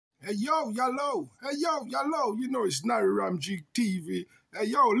Hey yo, yellow. Hey yo, yellow. You know it's not Ramji TV.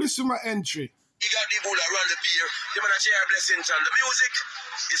 Hey yo, listen to my entry. You got the bull around the beer. You man share blessings and the music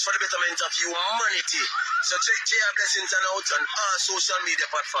is for the betterment of humanity. So check JR Blessings out on all social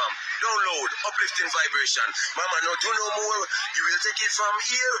media platform. Download uplifting vibration. Mama no do no more. You will take it from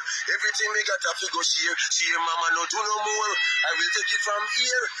here. Everything we got to go share. Share mama no do no more. I will take it from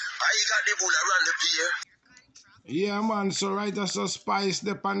here. I got the bull around the beer. Yeah man, so right as a Spice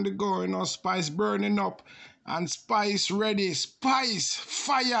dip on the go, you know, Spice burning up and Spice ready. Spice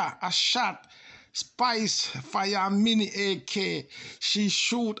fire a shot. Spice fire mini AK. She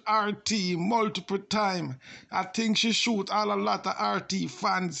shoot RT multiple time. I think she shoot a lot of RT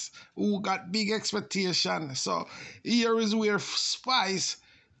fans who got big expectation. So here is where Spice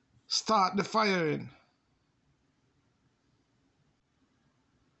start the firing.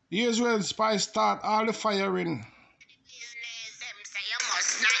 Here's where Spice start all the firing.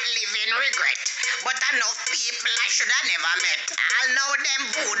 Regret, but enough people I should have never met. I know them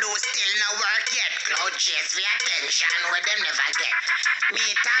voodoo still no work yet. Cloud chase for attention where them never get. Me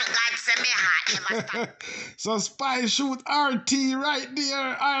thank God say me heart never stop. So Spy shoot RT right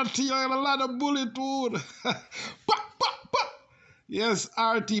there. RT on a lot of bullet wound. Pop, pop, pop. Yes,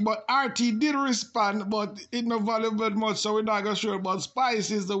 RT, but RT did respond, but it no value very much, so we're not gonna show it. But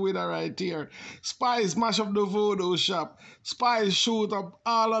Spice is the winner right here. Spice mash up the voodoo shop. Spice shoot up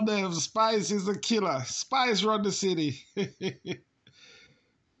all of them. Spice is the killer. Spice run the city.